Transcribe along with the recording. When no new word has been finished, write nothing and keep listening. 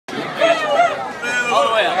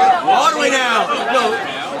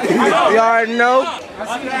You already know.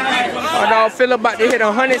 My dog Phil about to hit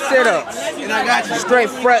 100 sit-ups. Straight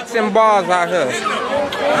frets and bars out here.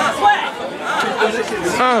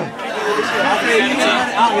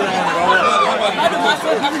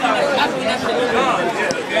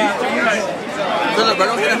 Philip, bro,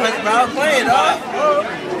 don't hit 100, bro. Play it, dog.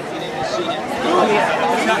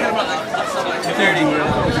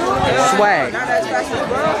 Swag. Not as fast as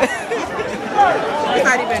bro. It's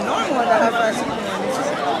not even normal that how fast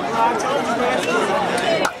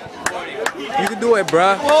You can do it,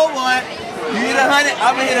 bruh. Whoa, what? You hit 100,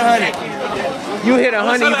 I'm gonna hit 100. You hit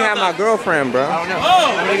 100, you can have my girlfriend, bro. I don't know.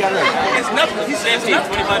 Oh! It's nothing. He's 15,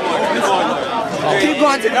 25 more. Keep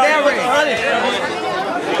going to the bell ring.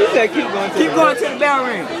 He said keep going to the bell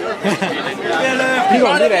ring. You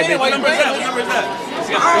gonna do that, bitch. What number is that? What number is that?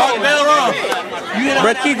 Oh, bell wrong.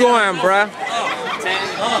 Bruh, keep going, bruh. 10,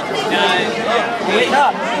 9,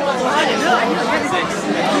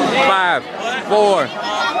 5, 4,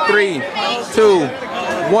 3, 2,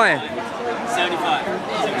 1. 75,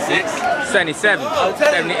 76, 77,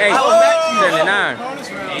 78, 79.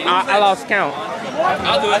 I lost count.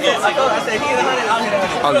 I'll do it. I said he hit 100, I'll hit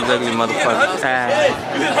 100. All these ugly motherfuckers.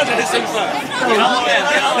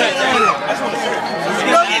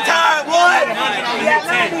 You don't get tired, boy.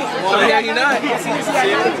 Yeah, you're not.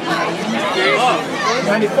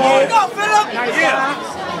 94. Go, Philip. Yeah.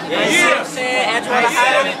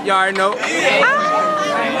 You already know.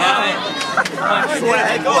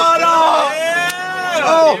 Come on,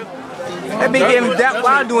 Oh, they be getting that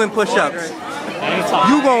while doing push-ups.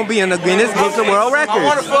 You gonna be in the Guinness Book of World Records. I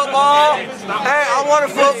want a football. Hey, I want a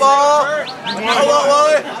football. I want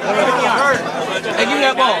one. Hey, give me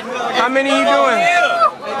that ball. How many you doing?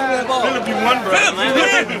 Philip, you won, bro.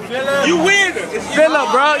 You win. Philip,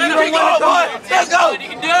 bro, you don't want to come. Let's go.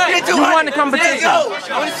 You won the competition.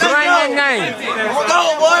 Right name.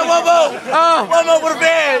 Go, boy. One more. Oh. One more for the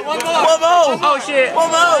band. One more. Oh shit. One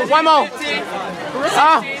more. One more.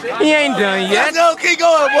 Oh, he ain't done yet. Let's go. Keep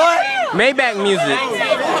going, boy. Maybach music.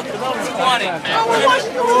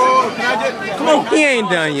 Come on. He ain't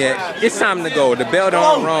done yet. It's time to go. The bell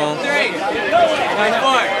don't wrong. 3,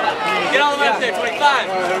 94. Get all the way up there. 25.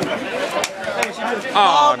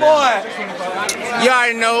 Oh, boy. you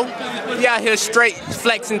already know. We out here straight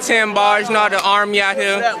flexing 10 bars. You know the army out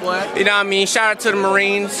here. You know what I mean? Shout out to the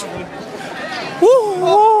Marines.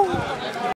 Woo!